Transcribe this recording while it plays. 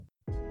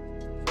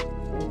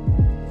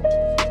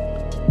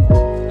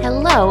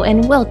Hello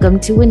and welcome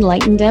to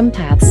Enlightened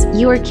Empaths,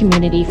 your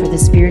community for the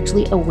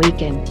spiritually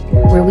awakened,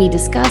 where we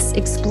discuss,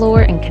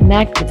 explore, and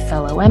connect with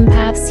fellow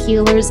empaths,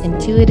 healers,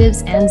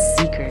 intuitives, and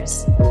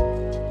seekers.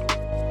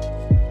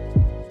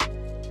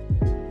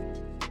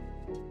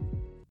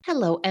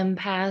 Hello,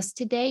 empaths.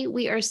 Today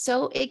we are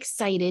so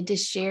excited to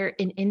share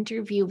an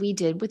interview we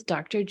did with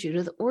Dr.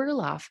 Judith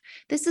Orloff.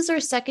 This is our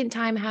second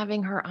time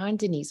having her on,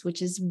 Denise,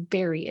 which is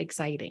very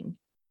exciting.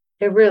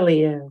 It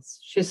really is.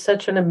 She's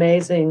such an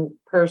amazing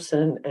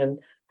person and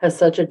has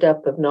such a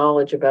depth of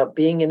knowledge about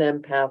being an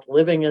empath,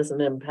 living as an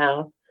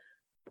empath.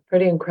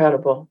 Pretty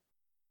incredible.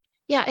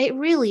 Yeah, it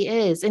really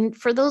is. And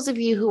for those of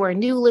you who are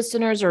new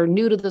listeners or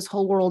new to this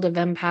whole world of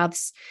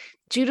empaths,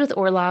 Judith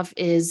Orloff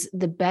is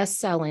the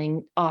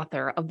best-selling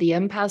author of the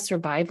Empath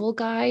Survival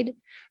Guide.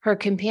 Her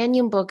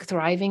companion book,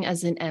 Thriving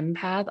as an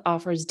Empath,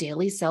 offers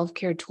daily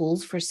self-care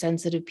tools for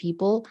sensitive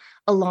people,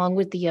 along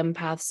with the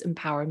Empath's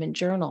Empowerment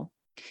Journal.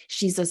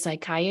 She's a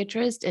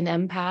psychiatrist, an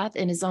empath,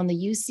 and is on the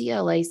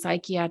UCLA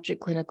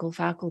Psychiatric Clinical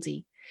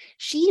Faculty.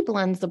 She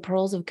blends the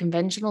pearls of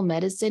conventional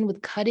medicine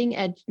with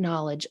cutting-edge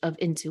knowledge of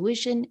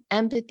intuition,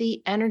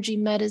 empathy, energy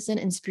medicine,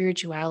 and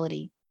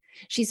spirituality.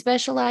 She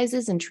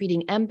specializes in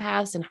treating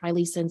empaths and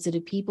highly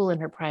sensitive people in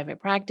her private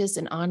practice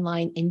and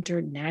online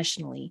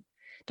internationally.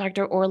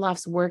 Dr.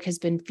 Orloff's work has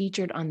been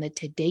featured on the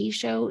Today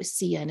Show,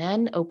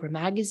 CNN, Oprah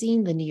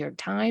Magazine, the New York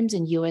Times,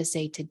 and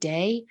USA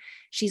Today.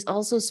 She's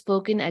also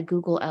spoken at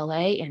Google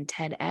LA and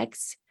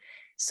TEDx.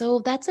 So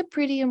that's a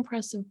pretty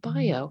impressive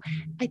bio.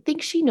 I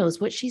think she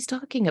knows what she's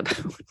talking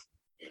about.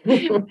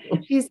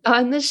 She's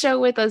on the show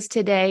with us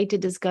today to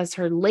discuss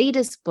her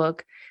latest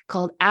book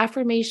called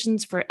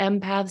Affirmations for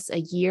Empaths, A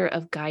Year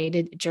of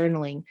Guided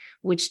Journaling,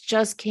 which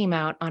just came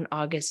out on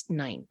August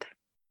 9th.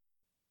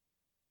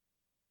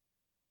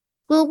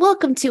 Well,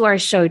 welcome to our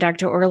show,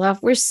 Dr.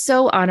 Orloff. We're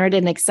so honored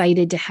and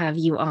excited to have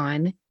you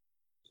on.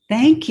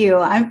 Thank you.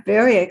 I'm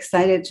very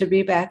excited to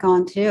be back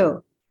on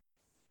too.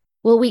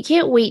 Well, we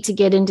can't wait to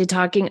get into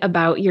talking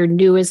about your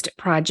newest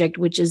project,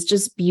 which is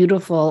just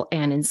beautiful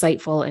and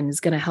insightful and is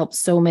going to help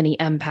so many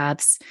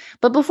empaths.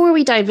 But before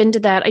we dive into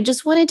that, I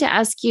just wanted to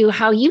ask you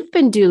how you've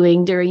been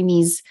doing during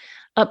these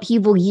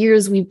upheaval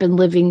years we've been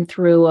living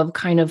through of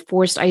kind of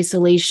forced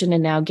isolation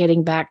and now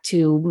getting back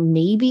to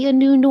maybe a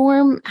new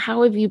norm.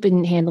 How have you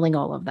been handling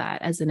all of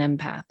that as an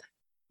empath?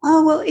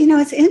 Oh, well,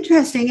 it's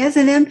interesting. As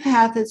an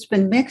empath, it's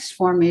been mixed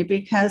for me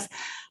because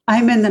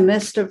I'm in the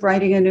midst of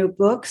writing a new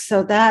book.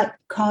 So that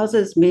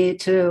causes me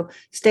to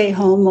stay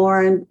home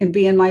more and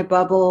be in my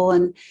bubble.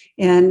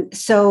 And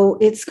so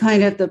it's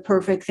kind of the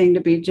perfect thing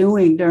to be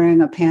doing during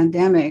a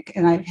pandemic.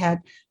 And I've had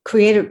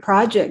creative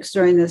projects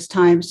during this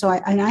time. So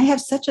I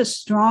have such a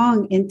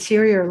strong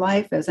interior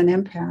life as an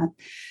empath,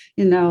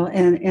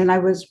 and I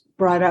was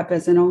brought up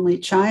as an only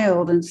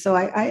child. And so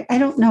I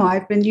don't know,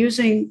 I've been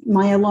using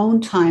my alone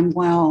time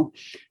well.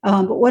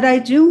 But what I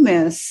do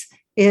miss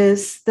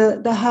is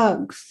the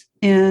hugs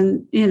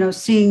and,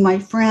 seeing my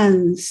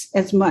friends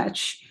as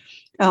much.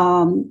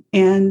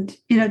 And,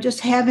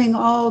 just having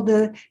all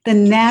the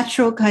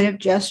natural kind of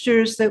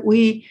gestures that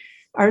we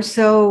are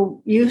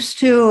so used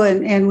to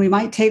and we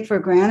might take for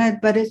granted,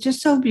 but it's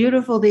just so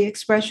beautiful, the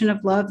expression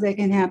of love that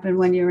can happen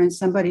when you're in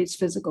somebody's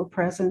physical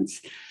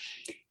presence.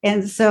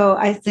 And so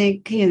I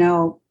think,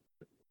 at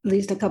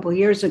least a couple of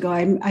years ago,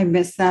 I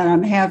missed that.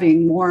 I'm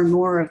having more and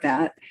more of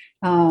that.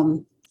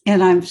 And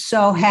I'm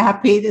so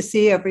happy to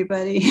see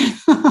everybody.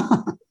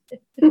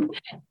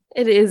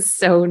 It is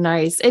so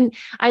nice. And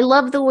I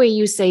love the way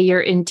you say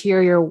your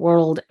interior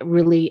world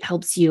really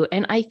helps you.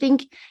 And I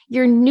think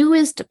your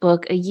newest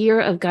book, A Year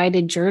of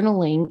Guided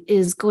Journaling,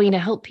 is going to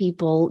help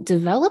people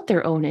develop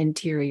their own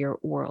interior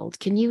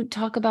world. Can you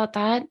talk about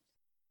that?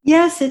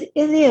 Yes, it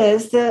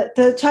is.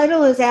 The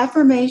title is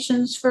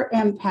Affirmations for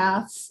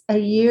Empaths, A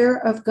Year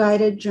of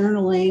Guided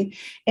Journaling.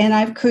 And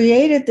I've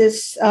created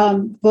this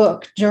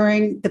book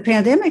during the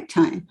pandemic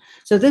time.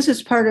 So this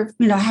is part of,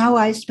 how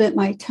I spent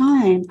my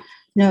time,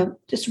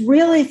 just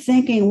really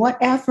thinking what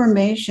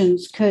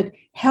affirmations could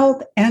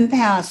help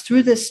empaths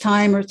through this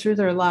time or through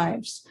their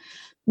lives.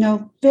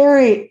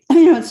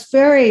 It's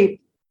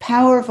very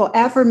powerful.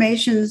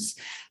 Affirmations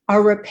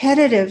are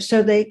repetitive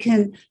so they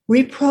can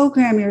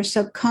reprogram your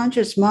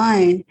subconscious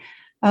mind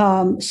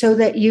so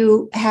that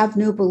you have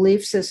new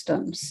belief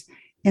systems.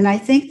 And I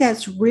think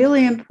that's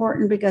really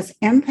important because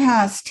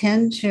empaths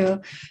tend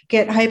to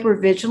get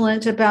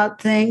hypervigilant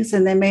about things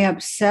and they may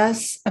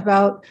obsess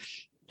about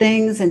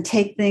things and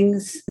take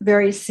things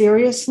very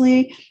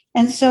seriously.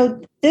 And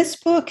so this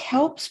book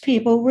helps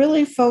people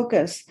really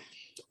focus.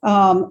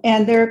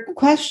 And there are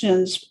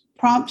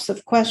prompts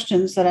of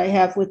questions that I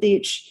have with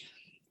each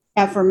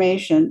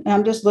affirmation. And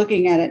I'm just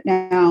looking at it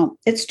now.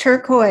 It's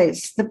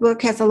turquoise. The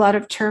book has a lot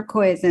of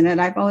turquoise in it.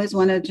 I've always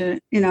wanted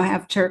to,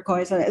 have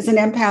turquoise. As an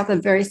empath,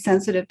 I'm very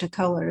sensitive to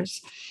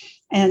colors.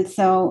 And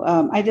so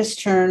I just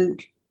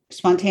turned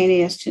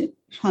spontaneously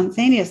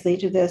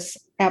to this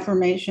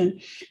affirmation.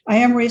 I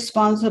am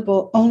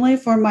responsible only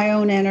for my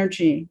own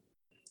energy.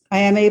 I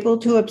am able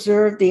to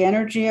observe the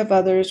energy of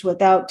others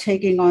without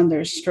taking on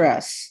their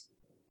stress.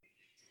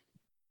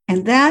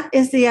 And that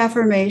is the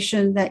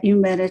affirmation that you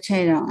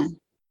meditate on.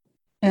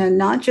 And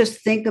not just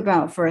think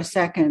about for a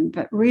second,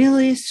 but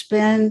really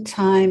spend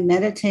time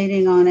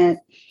meditating on it.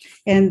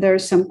 And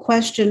there's some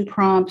question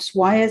prompts.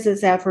 Why is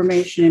this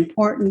affirmation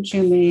important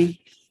to me?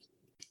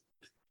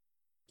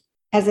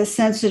 As a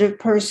sensitive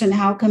person,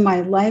 how can my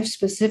life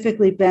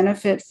specifically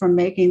benefit from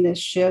making this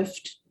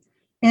shift?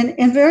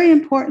 And very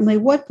importantly,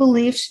 what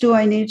beliefs do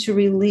I need to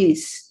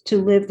release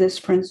to live this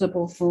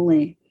principle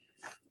fully?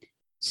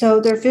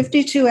 So there are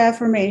 52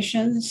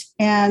 affirmations,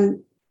 and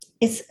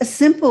it's a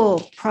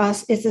simple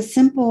process. It's a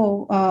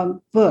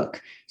simple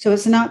book. So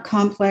it's not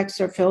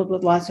complex or filled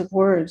with lots of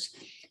words,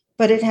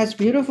 but it has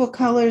beautiful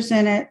colors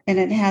in it, and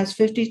it has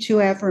 52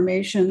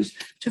 affirmations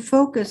to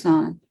focus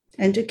on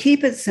and to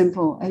keep it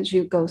simple as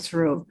you go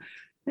through.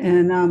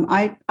 And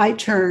I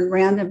turn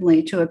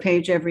randomly to a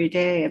page every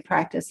day and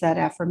practice that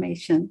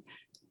affirmation.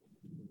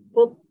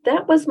 Well,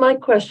 that was my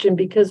question,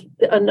 because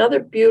another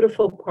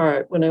beautiful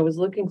part when I was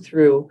looking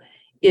through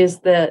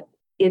is that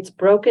it's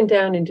broken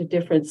down into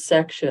different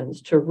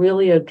sections to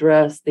really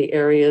address the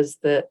areas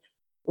that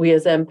we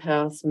as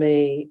empaths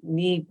may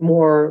need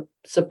more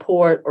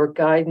support or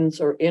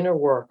guidance or inner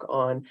work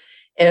on.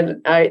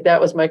 And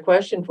that was my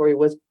question for you,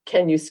 was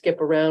can you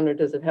skip around, or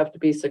does it have to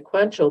be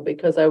sequential?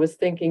 Because I was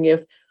thinking,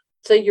 if,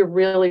 say, you're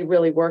really,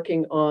 really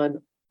working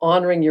on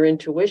honoring your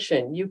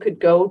intuition, you could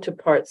go to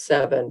part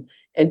 7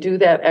 and do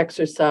that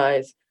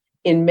exercise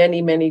in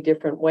many, many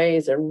different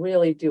ways and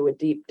really do a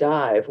deep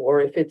dive.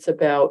 Or if it's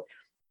about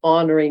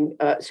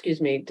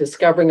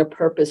discovering a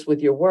purpose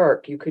with your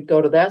work, you could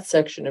go to that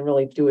section and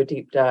really do a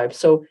deep dive.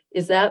 So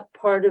is that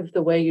part of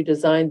the way you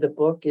designed the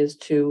book,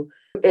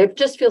 it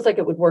just feels like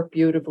it would work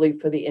beautifully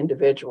for the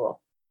individual?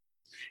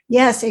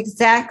 Yes,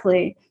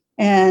 exactly.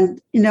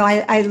 And,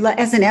 I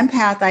as an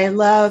empath, I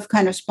love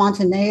kind of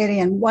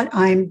spontaneity and what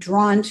I'm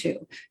drawn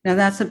to. Now,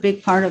 that's a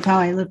big part of how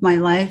I live my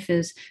life,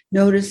 is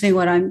noticing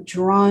what I'm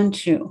drawn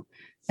to,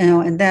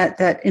 and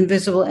that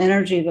invisible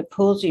energy that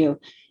pulls you.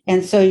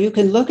 And so you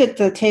can look at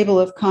the table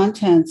of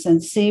contents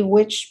and see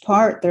which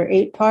part, there are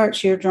 8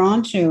 parts you're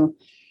drawn to.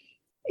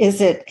 Is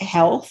it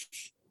health?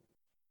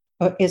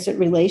 Or is it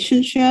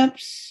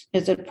relationships?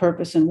 Is it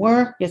purpose and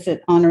work? Is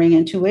it honoring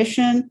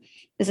intuition?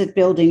 Is it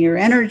building your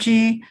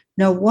energy?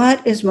 Know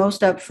what is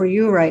most up for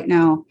you right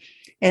now.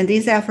 And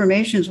these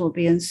affirmations will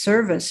be in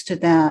service to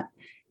that,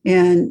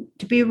 and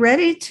to be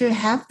ready to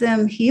have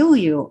them heal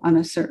you on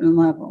a certain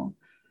level.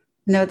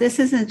 No, this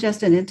isn't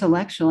just an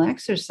intellectual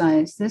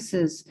exercise. This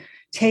is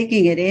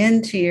taking it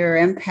into your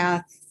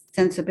empath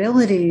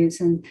sensibilities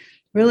and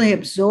really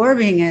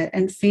absorbing it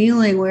and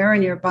feeling where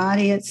in your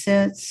body it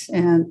sits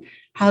and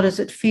how does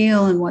it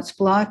feel and what's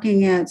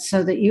blocking it,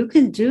 so that you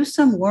can do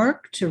some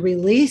work to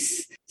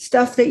release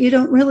stuff that you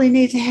don't really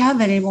need to have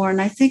anymore.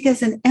 And I think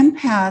as an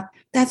empath,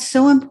 that's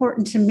so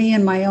important to me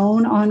in my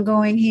own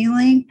ongoing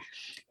healing,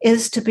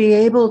 is to be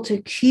able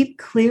to keep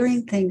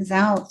clearing things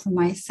out from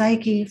my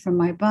psyche, from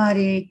my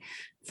body,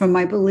 from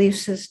my belief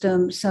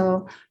system,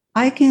 so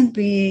I can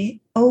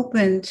be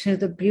open to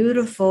the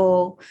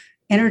beautiful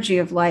energy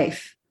of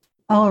life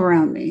all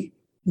around me.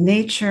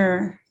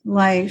 Nature,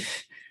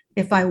 life,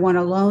 if I want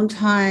alone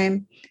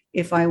time,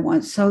 if I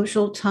want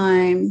social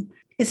time,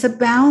 it's a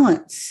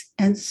balance.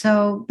 And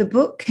so the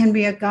book can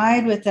be a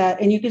guide with that.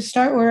 And you can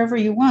start wherever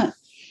you want.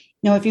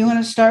 If you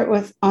want to start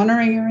with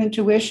honoring your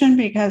intuition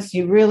because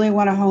you really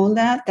want to hone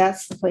that,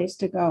 that's the place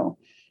to go.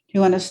 If you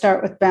want to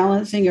start with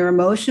balancing your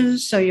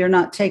emotions so you're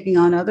not taking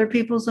on other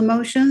people's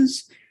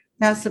emotions,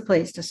 that's the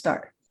place to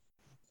start.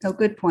 So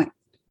good point.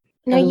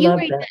 Now,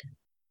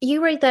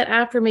 you write that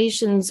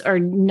affirmations are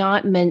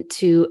not meant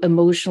to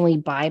emotionally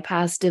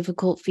bypass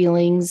difficult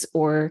feelings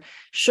or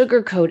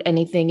sugarcoat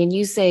anything. And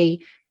you say,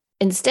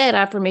 instead,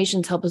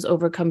 affirmations help us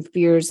overcome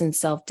fears and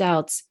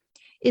self-doubts.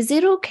 Is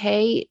it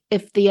okay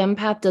if the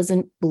empath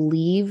doesn't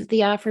believe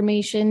the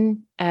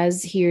affirmation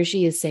as he or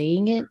she is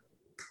saying it?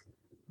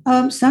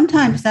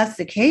 Sometimes that's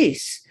the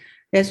case.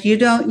 Yes,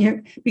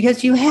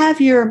 because you have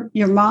your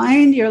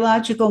mind, your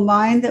logical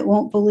mind that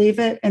won't believe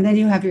it, and then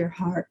you have your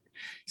heart.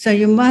 So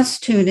you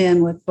must tune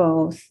in with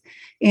both.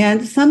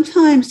 And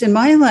sometimes in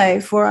my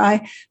life where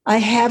I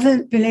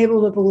haven't been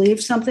able to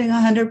believe something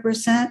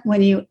 100%,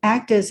 when you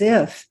act as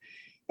if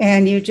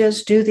and you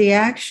just do the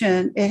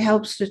action, it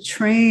helps to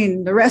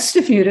train the rest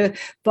of you to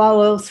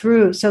follow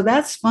through. So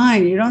that's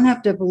fine. You don't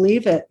have to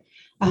believe it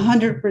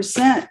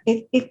 100%.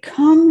 It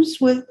comes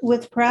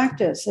with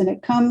practice, and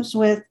it comes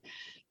with,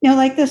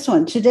 like this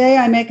one. Today,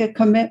 I make a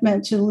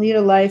commitment to lead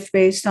a life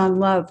based on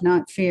love,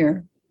 not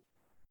fear.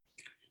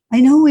 I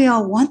know we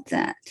all want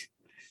that.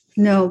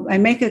 I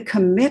make a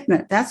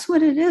commitment. That's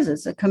what it is.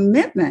 It's a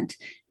commitment.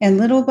 And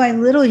little by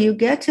little, you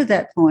get to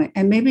that point.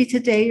 And maybe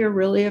today you're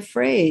really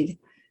afraid.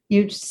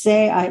 You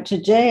say,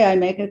 today I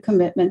make a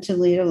commitment to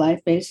lead a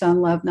life based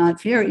on love, not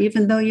fear,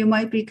 even though you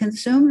might be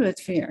consumed with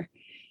fear.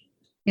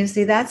 You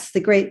see, that's the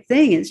great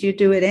thing, is you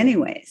do it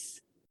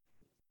anyways.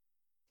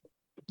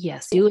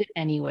 Yes, do it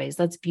anyways.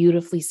 That's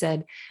beautifully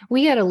said.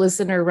 We had a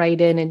listener write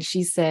in and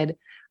she said,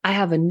 I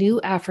have a new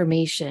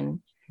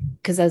affirmation.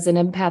 because as an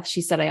empath,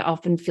 she said, I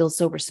often feel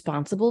so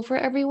responsible for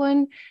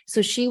everyone.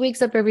 So she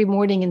wakes up every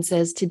morning and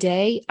says,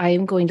 today I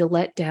am going to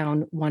let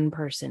down one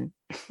person.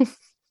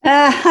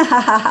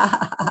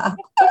 I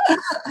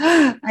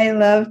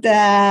love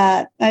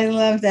that. I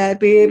love that.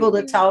 Be able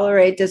to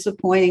tolerate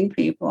disappointing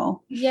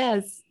people.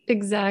 Yes,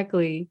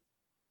 exactly.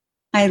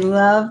 I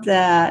love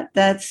that.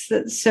 That's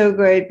so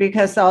great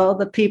because all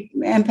the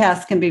people,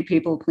 empaths can be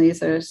people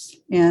pleasers.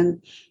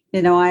 And,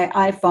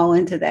 I fall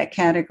into that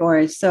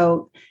category.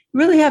 So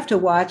really have to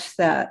watch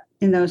that,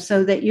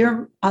 so that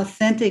your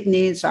authentic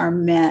needs are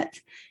met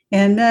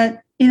and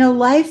that,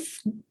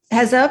 life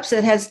has ups,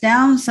 it has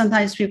downs.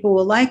 Sometimes people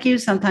will like you,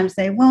 sometimes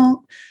they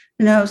won't.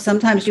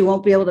 Sometimes you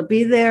won't be able to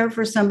be there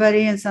for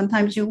somebody and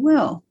sometimes you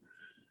will.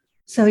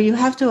 So you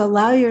have to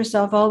allow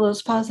yourself all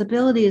those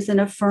possibilities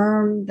and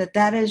affirm that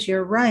that is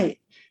your right,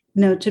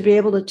 to be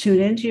able to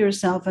tune into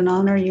yourself and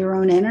honor your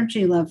own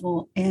energy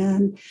level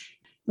and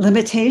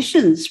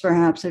limitations,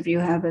 perhaps, if you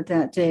have it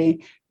that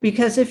day.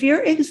 Because if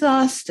you're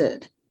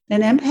exhausted,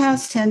 and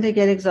empaths tend to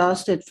get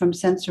exhausted from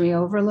sensory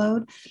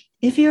overload,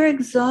 if you're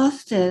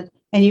exhausted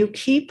and you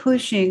keep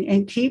pushing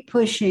and keep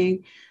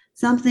pushing,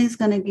 something's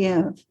going to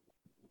give.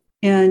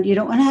 And you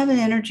don't want to have an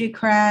energy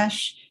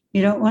crash.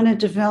 You don't want to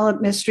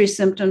develop mystery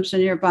symptoms in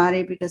your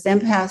body because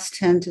empaths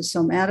tend to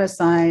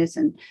somaticize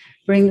and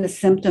bring the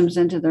symptoms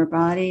into their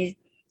body.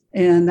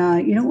 And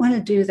you don't want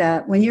to do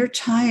that when you're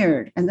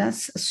tired. And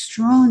that's a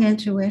strong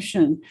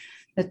intuition,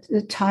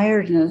 the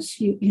tiredness,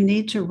 you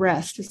need to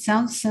rest. It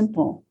sounds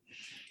simple,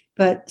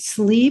 but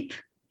sleep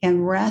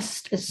and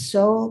rest is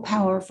so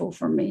powerful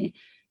for me.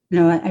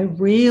 I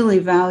really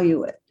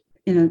value it.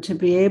 To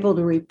be able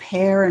to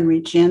repair and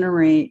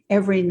regenerate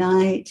every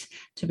night,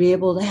 to be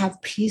able to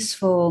have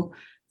peaceful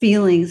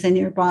feelings in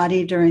your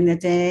body during the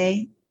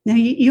day. Now,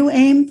 you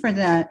aim for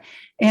that.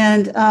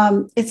 And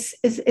it's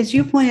as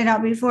you pointed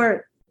out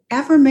before,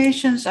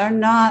 affirmations are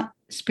not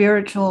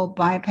spiritual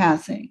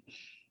bypassing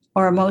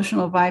or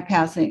emotional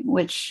bypassing,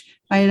 which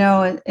I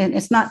know, and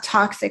it's not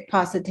toxic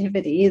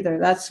positivity either.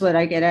 That's what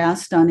I get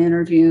asked on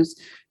interviews.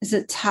 Is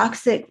it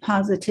toxic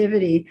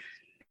positivity?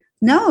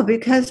 No,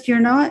 because you're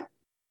not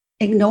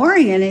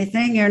ignoring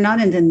anything. You're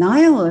not in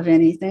denial of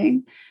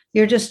anything.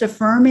 You're just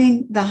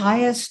affirming the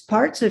highest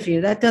parts of you.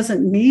 That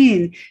doesn't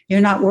mean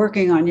you're not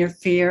working on your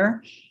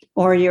fear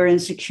or your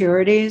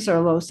insecurities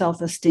or low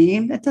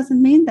self-esteem. That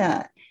doesn't mean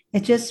that.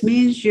 It just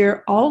means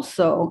you're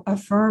also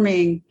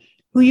affirming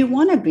who you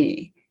want to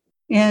be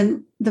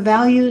and the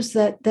values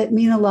that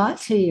mean a lot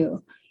to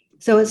you.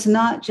 So it's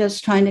not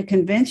just trying to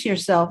convince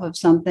yourself of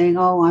something,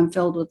 oh, I'm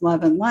filled with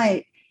love and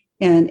light,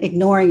 and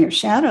ignoring your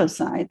shadow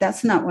side.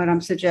 That's not what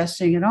I'm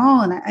suggesting at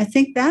all. And I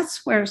think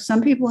that's where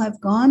some people have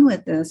gone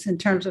with this in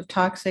terms of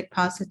toxic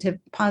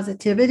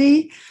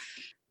positivity.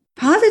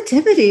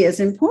 Positivity is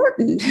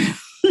important.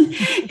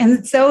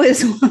 And so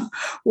is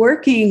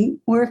working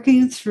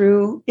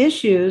through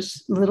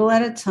issues little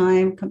at a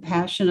time,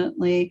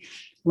 compassionately,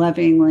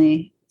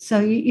 lovingly. So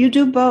you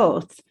do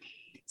both.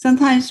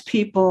 Sometimes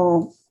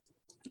people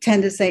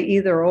tend to say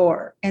either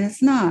or, and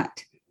it's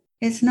not.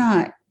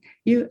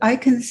 I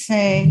can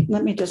say,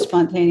 let me just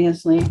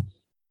spontaneously.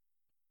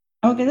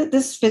 Okay,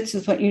 this fits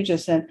with what you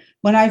just said.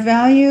 When I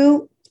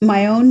value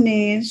my own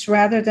needs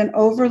rather than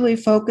overly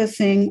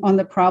focusing on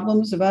the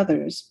problems of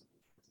others,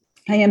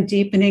 I am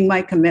deepening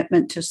my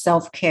commitment to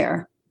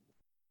self-care.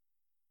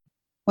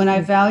 When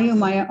I value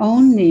my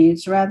own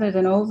needs rather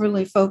than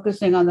overly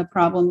focusing on the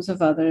problems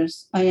of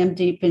others, I am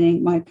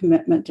deepening my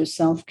commitment to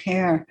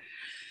self-care.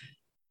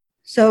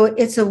 So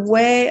it's a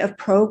way of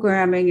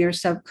programming your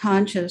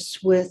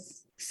subconscious with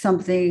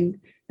something,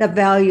 the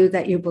value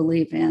that you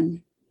believe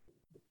in.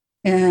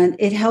 And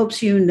it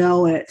helps you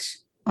know it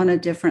on a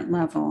different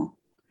level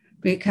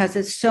because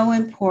it's so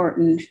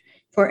important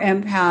for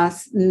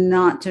empaths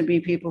not to be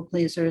people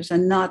pleasers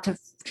and not to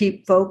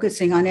keep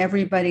focusing on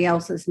everybody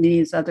else's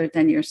needs other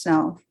than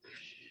yourself.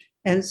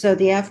 And so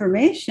the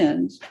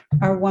affirmations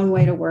are one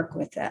way to work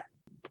with that.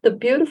 The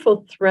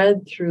beautiful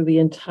thread through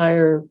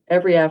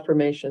every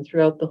affirmation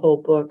throughout the whole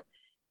book,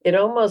 it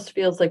almost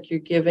feels like you're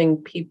giving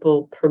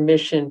people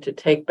permission to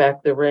take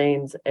back the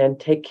reins and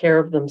take care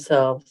of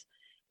themselves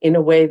in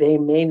a way they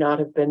may not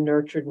have been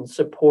nurtured and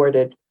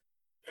supported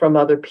from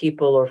other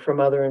people or from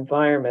other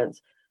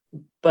environments.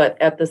 But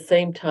at the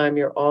same time,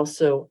 you're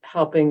also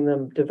helping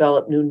them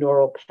develop new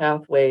neural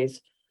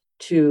pathways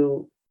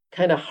to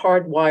kind of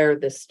hardwire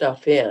this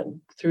stuff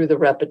in through the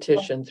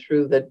repetition,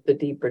 through the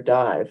deeper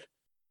dive.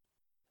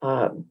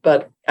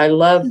 But I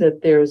love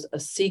that there's a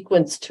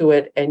sequence to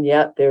it, and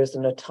yet there's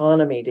an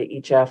autonomy to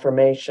each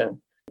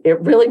affirmation.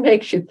 It really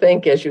makes you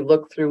think as you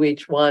look through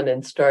each one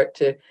and start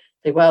to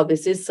say, wow,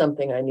 this is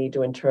something I need to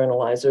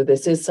internalize, or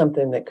this is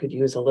something that could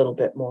use a little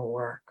bit more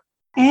work.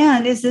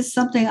 And is this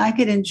something I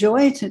could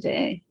enjoy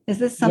today? Is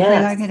this something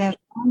I could have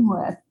fun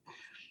with?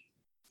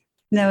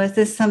 No, is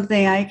this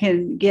something I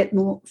can get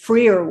more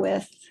freer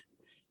with?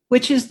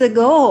 Which is the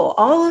goal.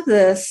 All of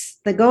this,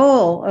 the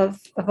goal of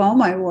all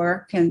my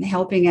work and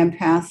helping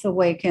empaths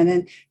awaken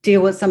and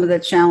deal with some of the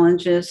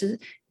challenges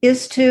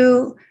is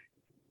to,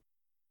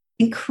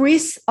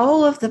 increase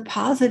all of the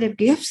positive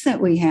gifts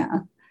that we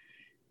have.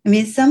 I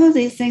mean, some of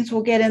these things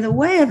will get in the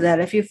way of that.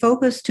 If you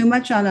focus too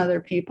much on other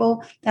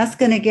people, that's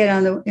going to get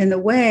in the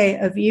way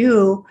of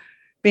you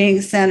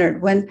being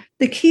centered, when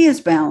the key is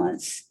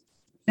balance.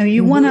 Now,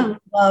 you want to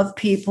love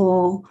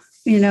people,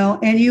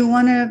 and you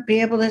want to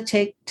be able to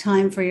take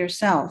time for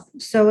yourself.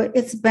 So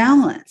it's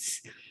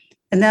balance.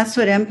 And that's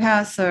what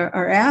empaths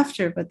are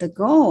after. But the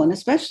goal, and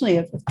especially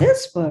of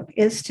this book,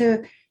 is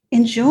to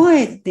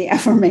enjoy the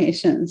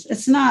affirmations.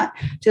 It's not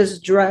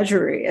just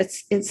drudgery.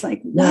 It's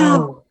like,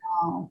 wow,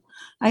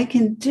 I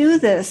can do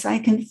this. I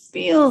can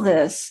feel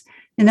this,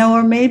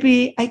 or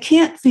maybe I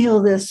can't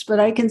feel this, but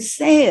I can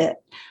say it.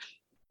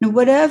 And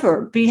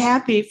whatever, be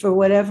happy for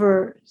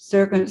whatever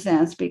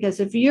circumstance, because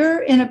if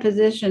you're in a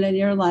position in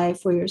your life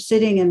where you're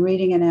sitting and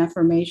reading an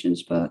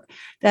affirmations book,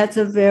 that's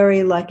a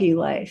very lucky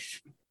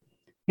life.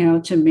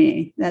 To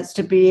me, that's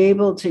to be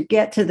able to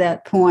get to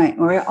that point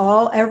where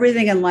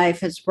everything in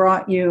life has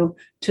brought you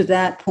to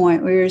that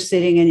point where you're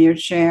sitting in your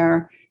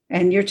chair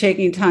and you're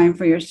taking time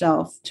for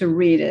yourself to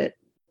read it.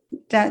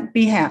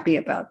 Be happy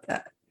about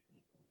that.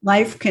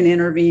 Life can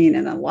intervene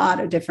in a lot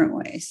of different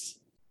ways.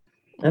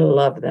 I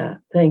love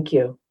that. Thank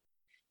you.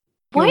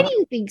 Why do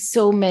you think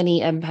so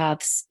many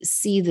empaths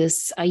see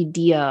this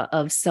idea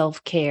of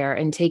self-care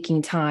and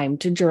taking time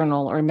to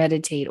journal or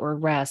meditate or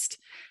rest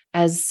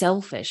as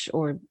selfish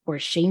or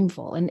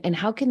shameful? And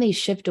how can they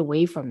shift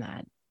away from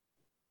that?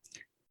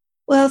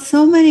 Well,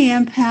 so many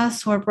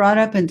empaths were brought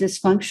up in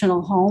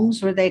dysfunctional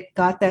homes where they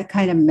got that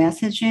kind of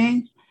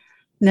messaging,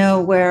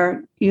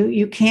 where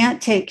you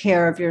can't take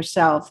care of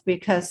yourself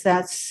because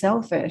that's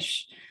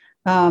selfish.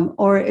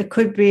 Or it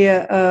could be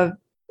a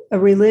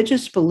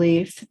religious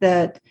belief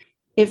that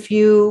if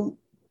you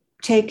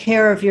take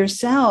care of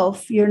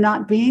yourself, you're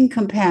not being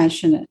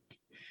compassionate,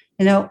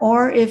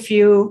 or if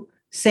you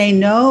say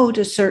no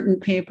to certain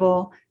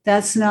people,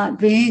 that's not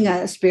being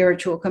a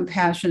spiritual,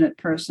 compassionate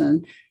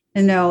person.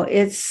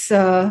 It's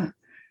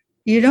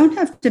you don't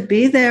have to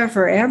be there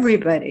for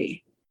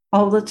everybody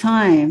all the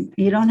time.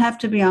 You don't have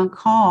to be on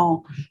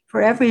call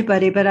for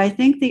everybody. But I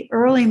think the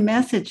early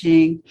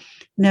messaging,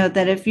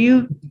 that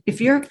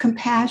if you're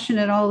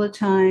compassionate all the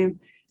time,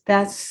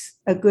 that's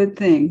a good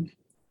thing.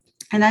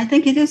 And I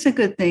think it is a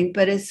good thing,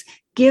 but it's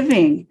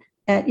giving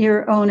at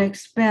your own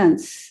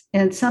expense.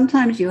 And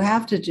sometimes you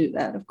have to do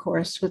that, of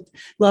course, with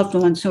loved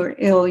ones who are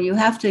ill. You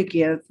have to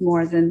give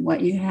more than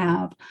what you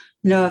have,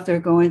 if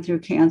they're going through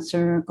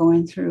cancer or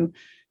going through,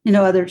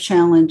 other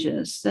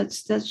challenges.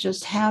 That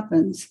just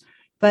happens.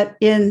 But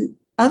in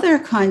other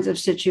kinds of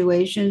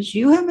situations,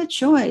 you have a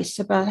choice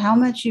about how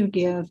much you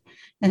give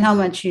and how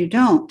much you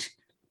don't.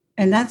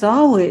 And that's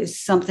always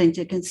something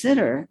to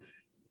consider.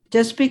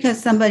 Just because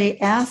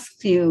somebody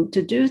asks you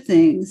to do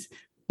things,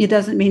 it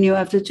doesn't mean you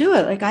have to do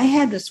it. Like I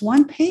had this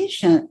one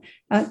patient,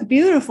 a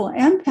beautiful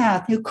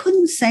empath, who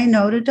couldn't say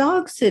no to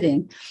dog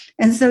sitting.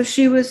 And so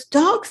she was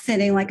dog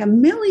sitting like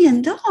 1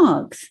 million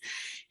dogs.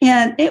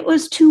 And it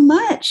was too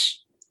much.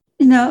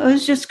 It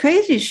was just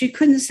crazy. She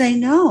couldn't say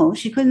no.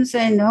 She couldn't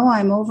say, no,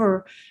 I'm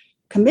over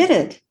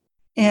committed.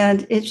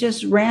 And it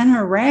just ran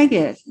her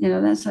ragged.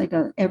 That's like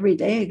an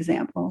everyday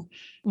example.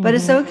 But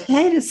it's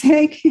okay to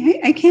say,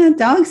 I can't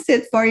dog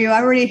sit for you.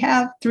 I already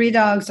have 3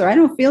 dogs, or I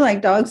don't feel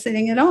like dog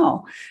sitting at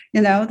all.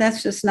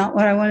 That's just not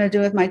what I want to do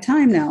with my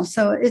time now.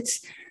 So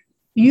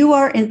you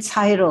are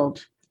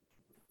entitled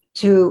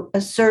to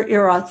assert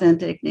your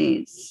authentic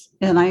needs.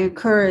 And I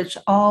encourage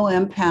all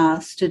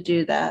empaths to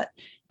do that.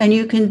 And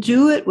you can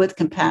do it with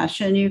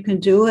compassion. You can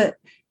do it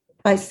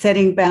by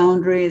setting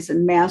boundaries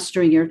and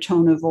mastering your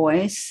tone of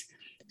voice.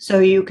 So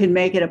you can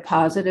make it a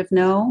positive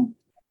no.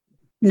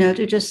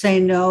 To just say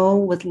no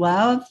with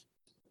love,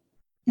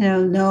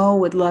 no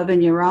with love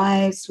in your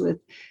eyes, with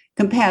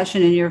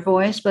compassion in your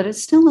voice, but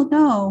it's still a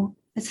no.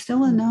 It's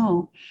still a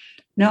no.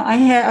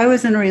 I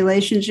was in a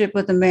relationship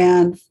with a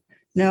man,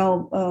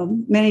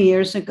 many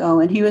years ago,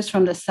 and he was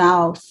from the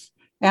South,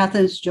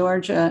 Athens,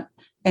 Georgia,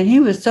 and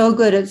he was so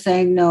good at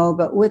saying no,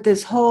 but with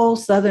this whole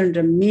Southern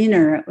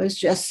demeanor, it was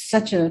just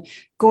such a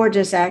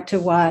gorgeous act to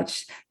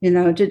watch,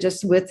 to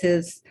just with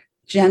his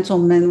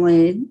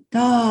gentlemanly,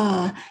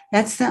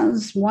 that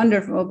sounds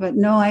wonderful, but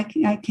no, I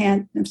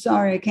can't, I'm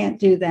sorry, I can't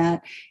do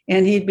that.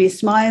 And he'd be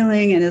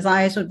smiling and his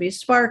eyes would be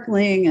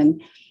sparkling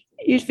and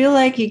you'd feel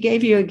like he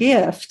gave you a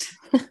gift.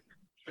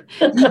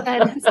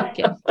 That is a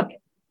gift.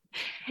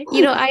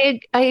 I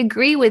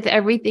agree with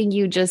everything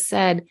you just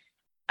said.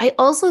 I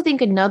also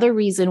think another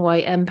reason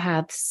why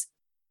empaths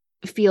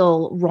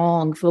feel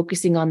wrong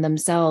focusing on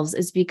themselves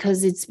is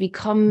because it's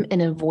become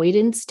an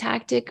avoidance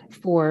tactic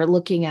for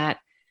looking at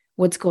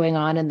what's going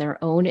on in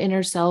their own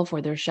inner self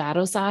or their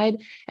shadow side.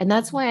 And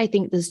that's why I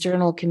think this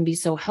journal can be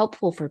so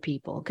helpful for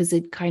people, because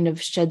it kind of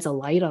sheds a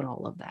light on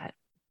all of that.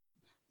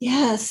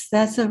 Yes,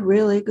 that's a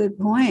really good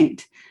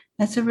point.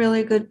 That's a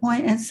really good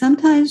point. And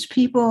sometimes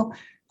people,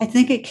 I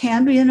think it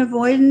can be an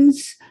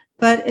avoidance,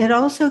 but it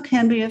also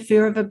can be a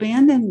fear of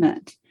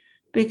abandonment,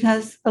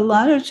 because a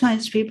lot of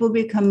times people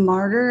become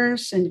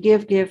martyrs and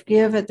give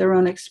at their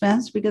own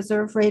expense because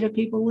they're afraid of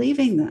people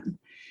leaving them.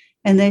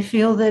 And they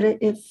feel that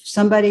if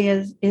somebody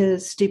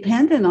is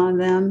dependent on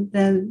them,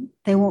 then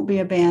they won't be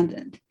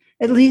abandoned.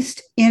 At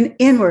least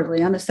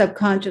inwardly, on a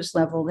subconscious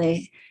level,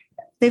 they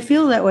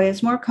feel that way.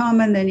 It's more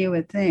common than you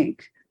would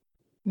think.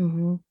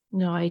 Mm-hmm.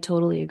 No, I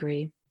totally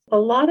agree. A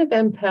lot of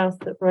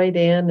empaths that write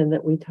in and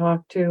that we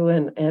talk to,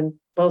 and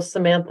both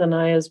Samantha and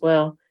I as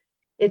well,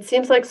 it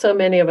seems like so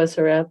many of us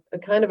are at a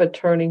kind of a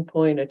turning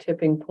point, a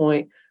tipping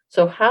point.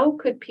 So how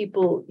could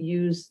people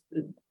use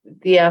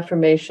the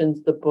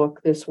affirmations, the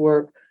book, this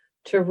work,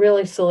 to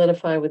really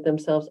solidify with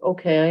themselves,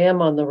 okay, I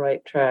am on the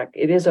right track.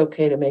 It is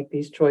okay to make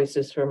these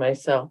choices for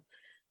myself.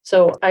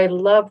 So I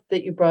love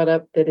that you brought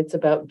up that it's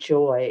about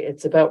joy.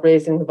 It's about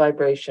raising the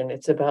vibration.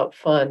 It's about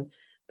fun.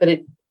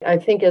 But I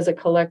think as a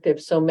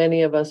collective, so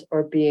many of us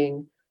are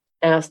being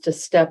asked to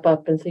step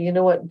up and say, you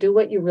know what, do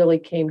what you really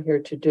came here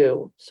to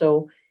do.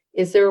 So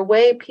is there a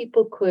way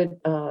people could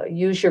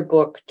use your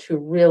book to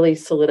really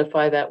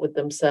solidify that with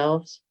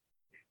themselves?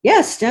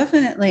 Yes,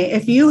 definitely.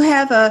 If you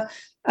have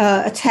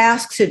a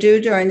task to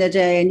do during the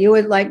day and you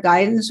would like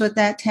guidance with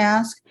that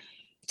task,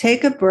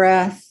 take a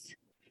breath,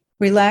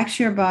 relax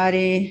your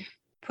body,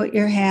 put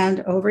your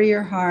hand over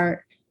your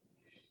heart,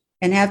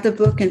 and have the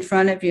book in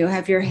front of you.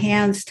 Have your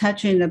hands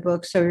touching the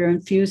book so you're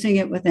infusing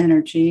it with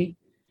energy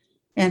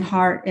and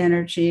heart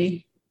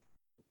energy.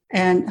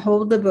 And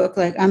hold the book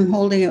like I'm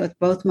holding it with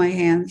both my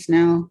hands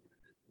now.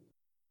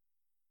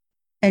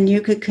 And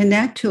you could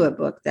connect to a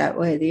book that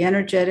way, the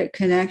energetic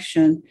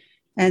connection.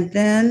 And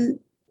then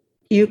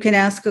you can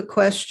ask a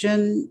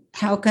question,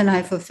 how can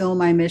I fulfill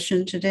my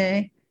mission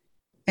today?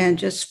 And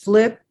just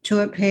flip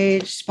to a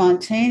page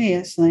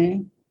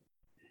spontaneously.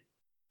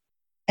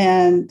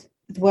 And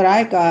what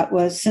I got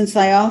was, since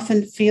I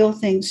often feel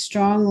things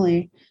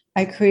strongly,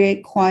 I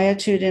create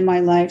quietude in my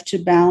life to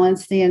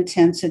balance the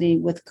intensity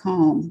with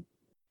calm.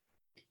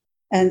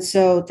 And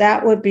so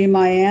that would be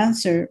my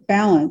answer,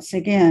 balance,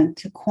 again,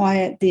 to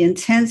quiet the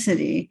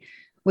intensity,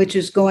 which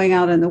is going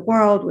out in the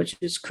world, which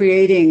is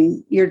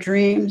creating your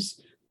dreams,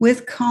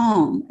 with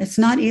calm. It's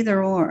not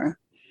either or.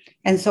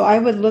 And so I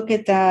would look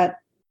at that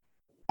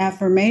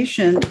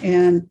affirmation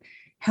and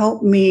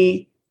help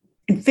me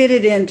fit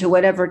it into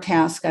whatever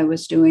task I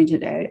was doing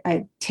today.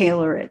 I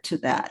tailor it to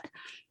that.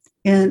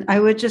 And I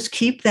would just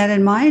keep that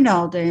in mind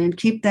all day and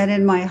keep that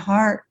in my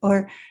heart.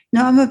 Or,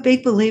 no, I'm a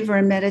big believer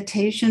in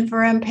meditation for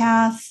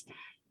empaths,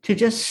 to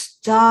just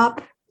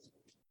stop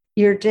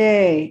your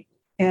day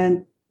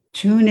and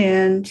tune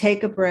in,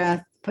 take a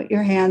breath, put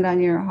your hand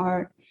on your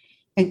heart,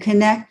 and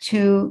connect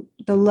to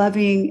the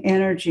loving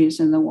energies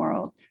in the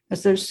world.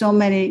 Because there's so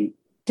many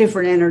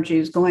different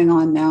energies going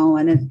on now.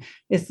 And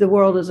the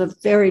world is a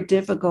very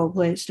difficult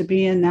place to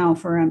be in now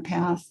for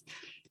empaths.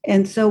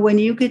 And so when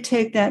you could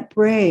take that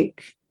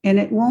break, and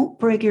it won't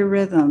break your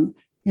rhythm.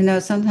 You know,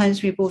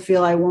 sometimes people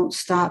feel I won't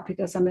stop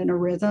because I'm in a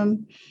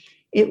rhythm.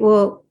 It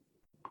will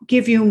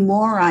give you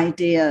more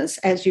ideas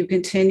as you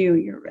continue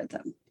your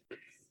rhythm.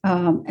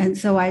 And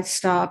so I'd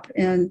stop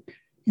and,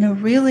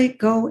 really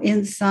go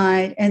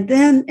inside. And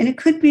it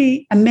could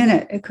be a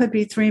minute, it could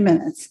be 3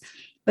 minutes,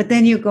 but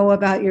then you go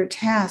about your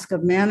task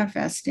of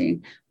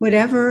manifesting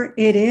whatever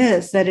it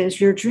is that is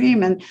your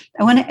dream. And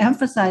I want to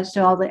emphasize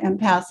to all the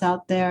empaths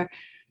out there,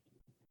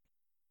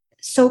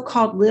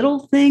 so-called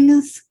little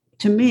things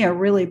to me are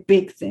really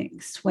big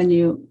things when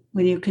you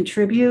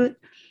contribute.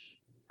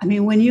 I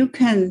mean, when you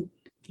can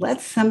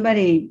let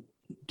somebody,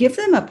 give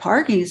them a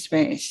parking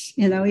space,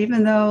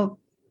 even though,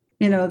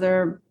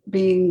 they're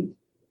being,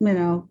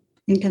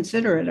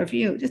 inconsiderate of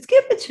you, just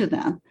give it to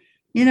them,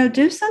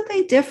 do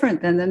something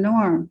different than the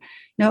norm,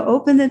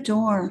 open the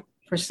door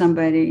for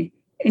somebody.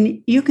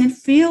 And you can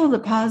feel the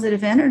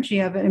positive energy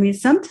of it. I mean,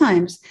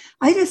 sometimes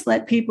I just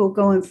let people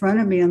go in front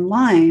of me in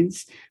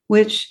lines,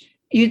 which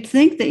you'd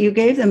think that you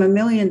gave them $1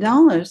 million.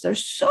 They're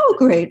so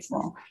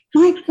grateful.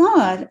 My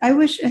God,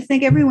 I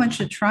think everyone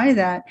should try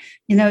that.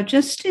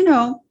 Just,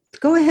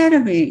 go ahead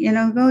of me,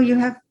 go, you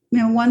have,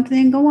 one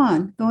thing, go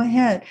on, go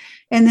ahead.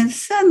 And then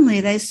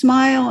suddenly they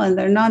smile and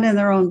they're not in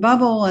their own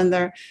bubble and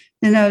they're,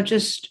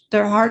 just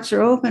their hearts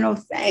are open. Oh,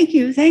 thank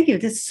you.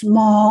 This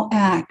small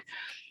act.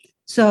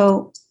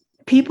 So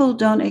people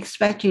don't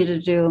expect you to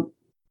do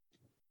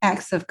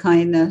acts of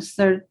kindness.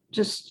 They're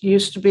just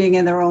used to being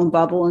in their own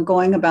bubble and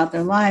going about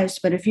their lives.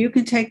 But if you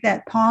can take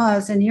that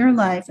pause in your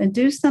life and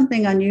do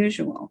something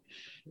unusual,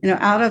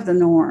 out of the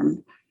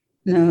norm,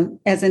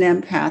 as an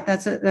empath,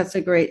 that's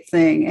a great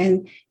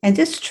thing. And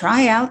just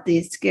try out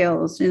these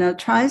skills,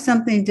 try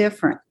something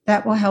different.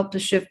 That will help to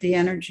shift the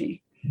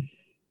energy.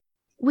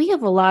 We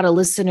have a lot of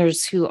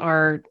listeners who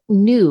are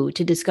new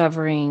to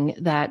discovering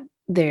that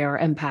they're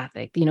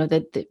empathic,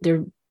 that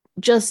they're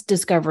just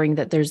discovering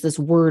that there's this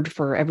word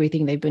for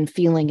everything they've been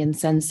feeling and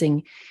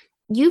sensing.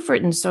 You've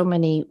written so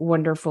many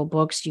wonderful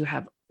books. You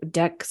have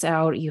decks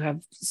out. You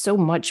have so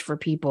much for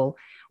people.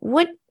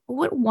 What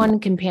one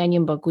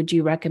companion book would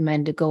you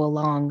recommend to go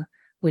along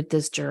with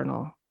this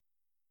journal?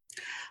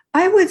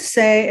 I would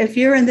say if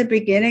you're in the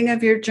beginning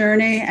of your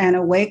journey and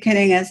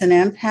awakening as an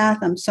empath,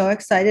 I'm so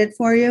excited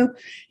for you.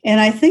 And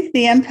I think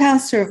the Empath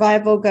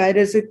Survival Guide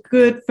is a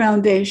good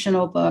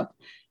foundational book.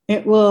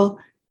 It will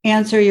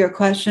answer your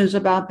questions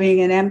about being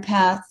an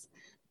empath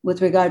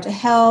with regard to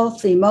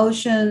health,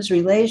 emotions,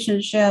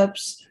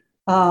 relationships,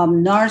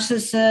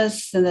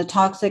 narcissists, and the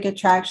toxic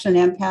attraction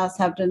empaths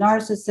have to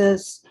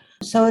narcissists.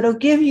 So it'll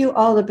give you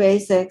all the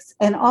basics.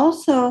 And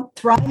also,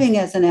 thriving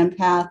as an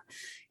empath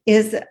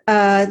is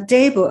a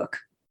day book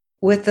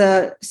with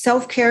a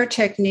self-care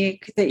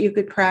technique that you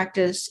could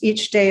practice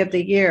each day of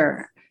the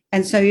year.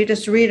 And so you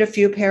just read a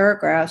few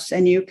paragraphs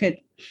and you could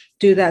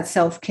do that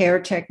self-care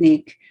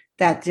technique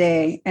that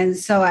day. And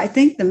so I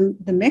think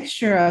the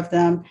mixture of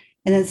them,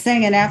 and then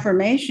saying an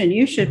affirmation,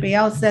 you should be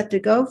all set to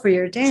go for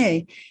your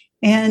day.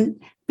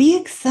 And be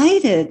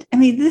excited. I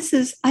mean,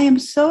 I am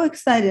so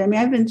excited. I mean,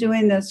 I've been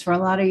doing this for a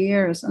lot of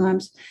years, and I'm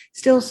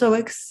still so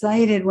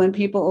excited when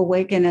people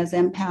awaken as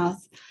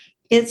empaths.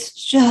 It's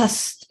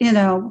just,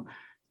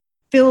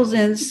 fills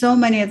in so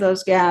many of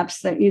those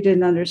gaps that you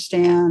didn't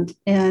understand.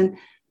 And,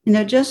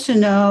 just to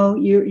know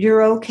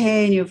you're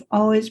okay, and you've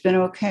always been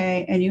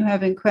okay, and you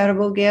have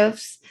incredible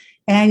gifts,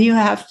 and you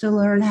have to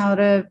learn how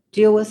to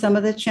deal with some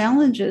of the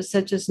challenges,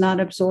 such as not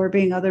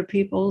absorbing other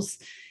people's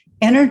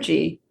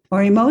energy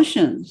or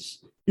emotions.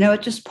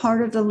 It's just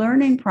part of the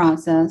learning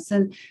process,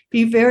 and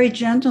be very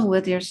gentle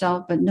with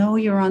yourself, but know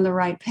you're on the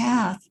right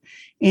path.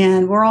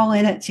 And we're all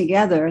in it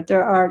together.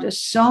 There are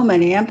just so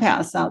many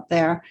empaths out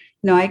there.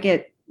 I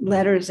get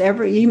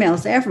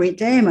emails every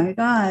day. My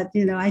God,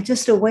 I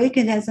just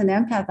awakened as an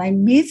empath. I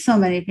meet so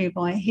many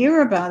people. I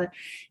hear about it.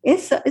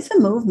 It's a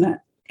movement.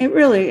 It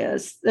really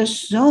is. There's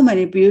so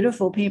many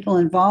beautiful people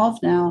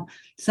involved now.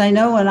 So I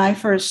know when I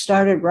first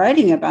started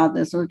writing about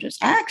this, which was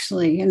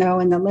actually, in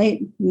the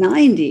late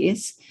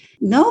 90s,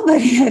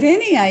 nobody had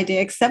any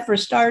idea except for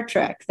Star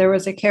Trek. There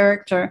was a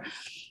character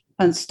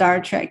on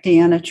Star Trek,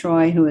 Deanna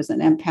Troi, who was an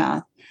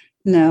empath.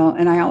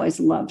 And I always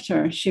loved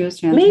her. She was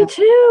fantastic. Me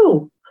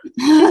too.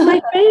 She's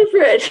my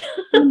favorite.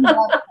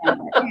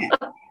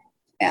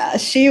 Yeah,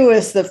 she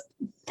was the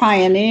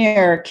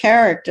pioneer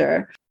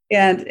character.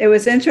 And it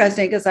was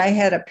interesting because I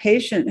had a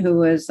patient who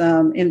was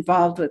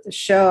involved with the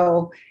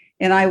show,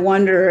 and I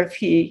wonder if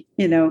he,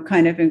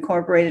 kind of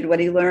incorporated what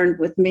he learned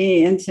with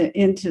me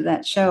into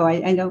that show.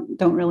 I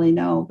don't really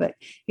know, but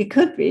it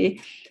could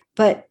be.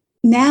 But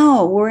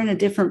now we're in a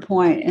different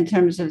point in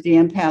terms of the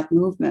empath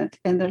movement,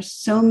 and there's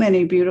so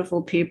many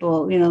beautiful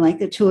people, like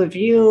the two of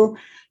you,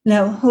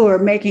 who are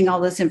making all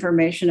this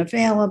information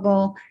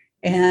available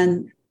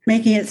and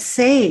making it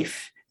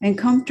safe and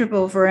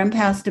comfortable for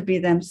empaths to be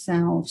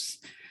themselves.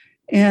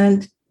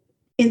 And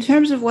in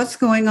terms of what's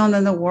going on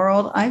in the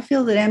world, I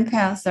feel that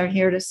empaths are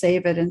here to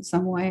save it in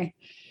some way.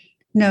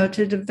 To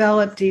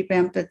develop deep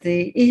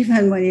empathy,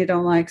 even when you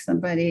don't like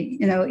somebody,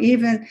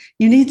 even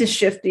you need to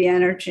shift the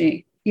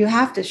energy. You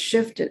have to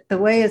shift it. The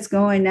way it's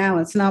going now,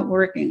 it's not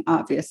working,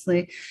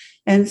 obviously.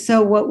 And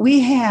so what we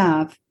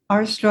have,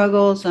 our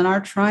struggles and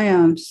our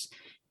triumphs,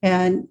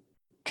 and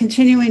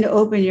continuing to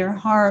open your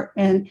heart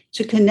and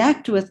to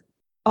connect with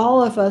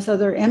all of us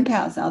other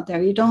empaths out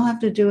there. You don't have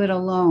to do it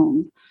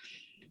alone.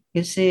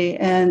 You see,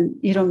 and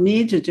you don't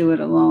need to do it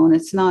alone.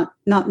 It's not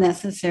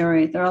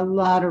necessary. There are a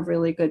lot of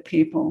really good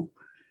people,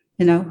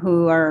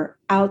 who are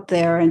out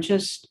there, and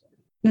just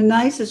the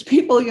nicest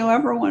people you'll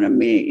ever want to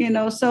meet,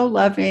 so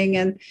loving.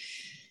 And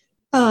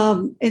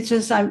it's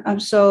just, I'm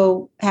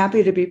so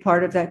happy to be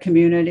part of that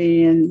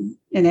community and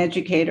an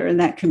educator in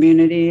that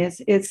community.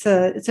 It's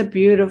a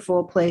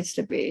beautiful place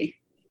to be.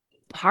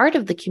 Part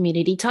of the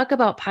community. Talk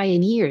about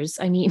pioneers.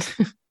 I mean,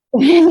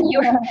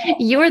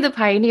 you're the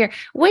pioneer.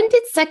 When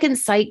did Second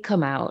Sight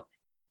come out?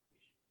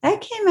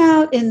 That came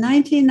out in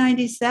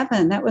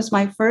 1997. That was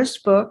my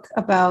first book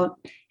about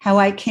how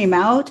I came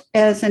out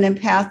as an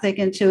empathic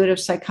intuitive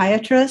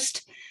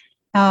psychiatrist,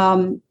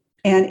 and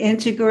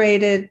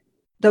integrated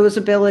those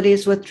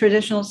abilities with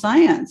traditional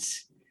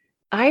science.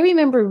 I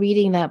remember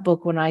reading that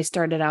book when I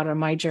started out on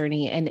my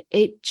journey, and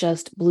it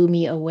just blew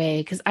me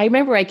away, because I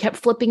remember I kept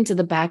flipping to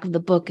the back of the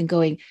book and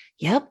going,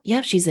 yep,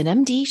 she's an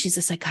MD, she's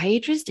a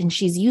psychiatrist, and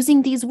she's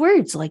using these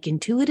words like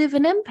intuitive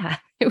and empath.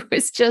 It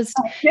was just,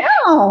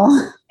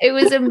 it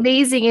was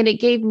amazing. And it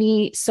gave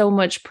me so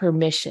much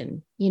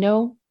permission,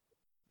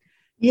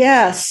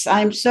 Yes,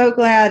 I'm so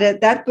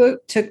glad that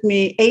book took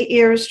me 8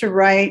 years to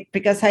write,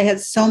 because I had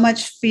so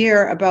much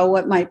fear about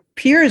what my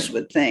peers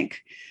would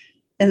think,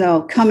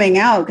 coming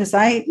out, because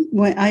I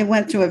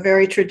went through a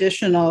very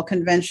traditional,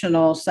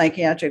 conventional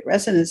psychiatric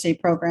residency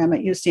program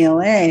at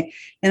UCLA,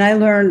 and I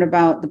learned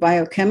about the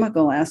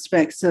biochemical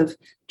aspects of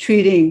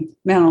treating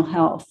mental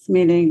health,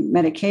 meaning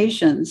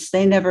medications.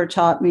 They never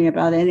taught me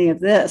about any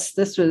of this.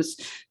 This was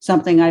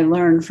something I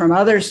learned from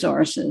other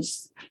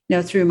sources,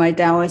 through my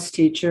Taoist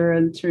teacher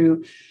and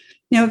through,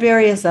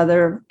 various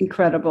other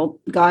incredible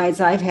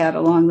guides I've had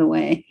along the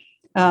way.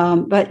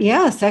 But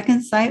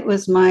Second Sight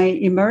was my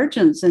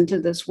emergence into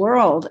this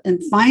world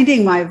and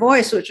finding my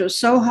voice, which was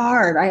so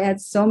hard. I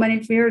had so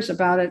many fears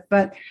about it,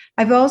 but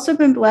I've also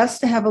been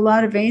blessed to have a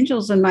lot of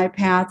angels in my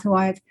path who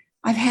I've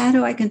had,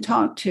 who I can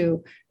talk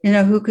to,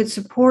 who could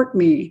support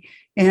me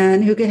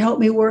and who could help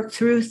me work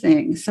through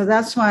things. So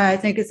that's why I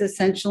think it's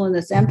essential in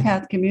this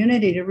empath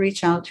community to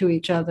reach out to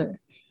each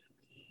other.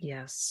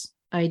 Yes,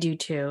 I do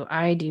too.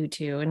 I do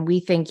too. And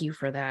we thank you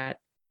for that.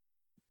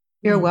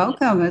 You're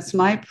welcome. It's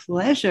my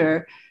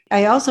pleasure.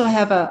 I also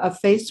have a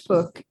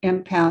Facebook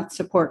empath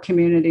support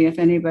community if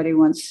anybody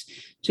wants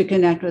to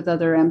connect with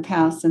other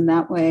empaths in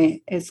that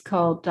way. It's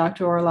called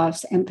Dr.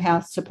 Orloff's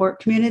Empath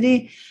Support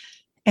Community.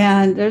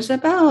 And there's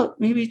about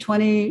maybe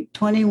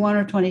 21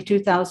 or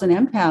 22,000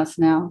 empaths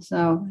now.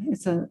 So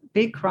it's a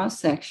big cross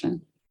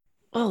section.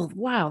 Oh,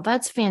 wow.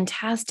 That's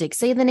fantastic.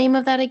 Say the name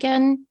of that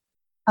again.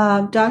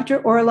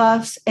 Dr.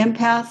 Orloff's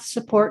Empath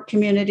Support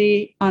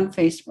Community on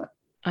Facebook.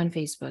 On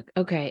Facebook.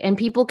 Okay. And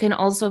people can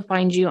also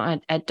find you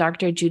at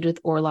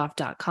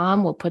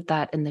drjudithorloff.com. We'll put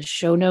that in the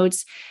show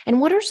notes.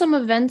 And what are some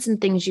events and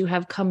things you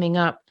have coming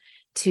up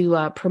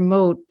to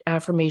promote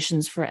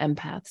affirmations for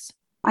empaths?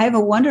 I have a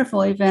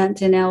wonderful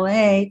event in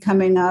LA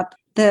coming up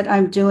that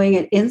I'm doing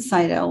at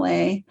Inside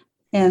LA.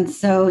 And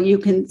so you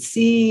can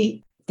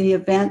see the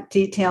event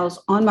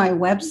details on my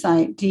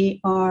website,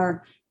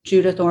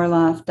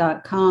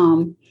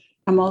 drjudithorloff.com.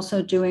 I'm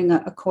also doing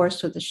a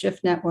course with the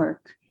Shift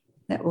Network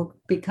that will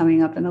be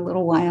coming up in a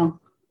little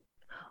while.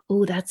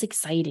 Oh, that's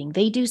exciting.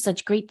 They do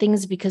such great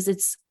things because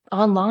it's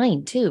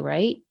online too,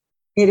 right?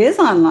 It is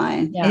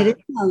online. Yeah. It is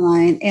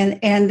online.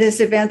 And this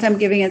event I'm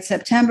giving in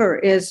September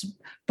is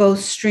both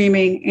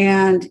streaming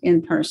and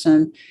in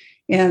person.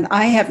 And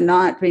I have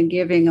not been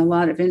giving a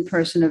lot of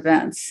in-person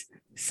events.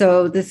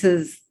 So this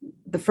is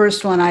the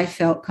first one I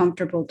felt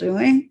comfortable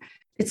doing.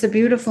 It's a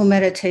beautiful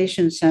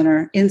meditation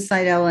center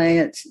inside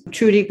LA. It's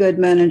Trudy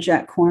Goodman and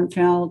Jack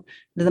Kornfeld,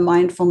 the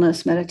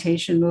mindfulness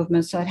meditation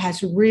movement. So it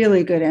has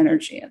really good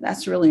energy. And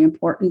that's really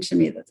important to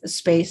me, that the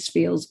space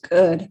feels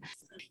good.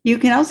 You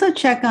can also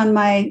check on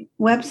my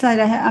website.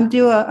 I'm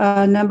doing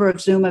a number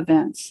of Zoom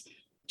events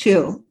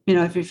too,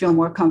 if you feel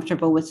more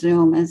comfortable with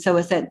Zoom. And so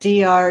it's at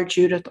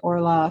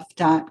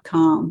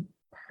drjudithorloff.com.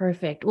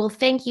 Perfect. Well,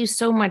 thank you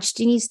so much.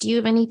 Denise, do you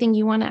have anything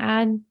you want to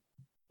add?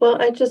 Well,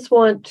 I just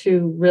want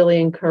to really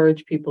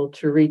encourage people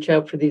to reach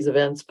out for these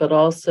events, but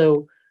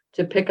also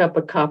to pick up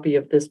a copy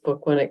of this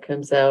book when it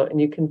comes out. And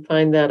you can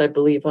find that, I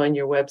believe, on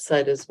your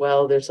website as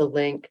well. There's a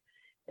link,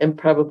 and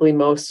probably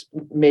most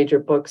major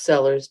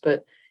booksellers,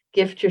 but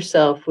gift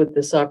yourself with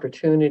this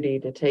opportunity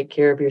to take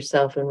care of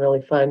yourself and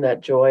really find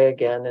that joy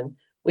again. And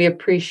we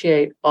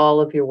appreciate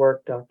all of your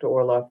work, Dr.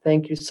 Orloff.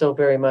 Thank you so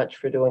very much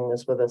for doing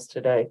this with us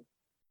today.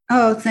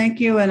 Oh, thank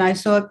you. And I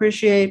so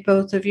appreciate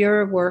both of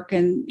your work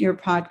and your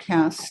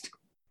podcast.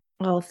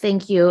 Oh,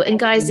 thank you. And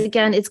guys,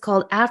 again, it's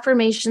called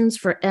Affirmations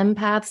for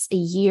Empaths, a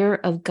Year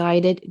of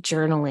Guided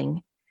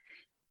Journaling.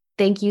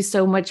 Thank you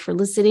so much for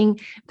listening.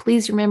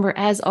 Please remember,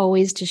 as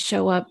always, to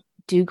show up,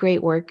 do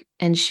great work,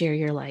 and share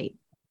your light.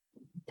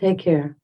 Take care.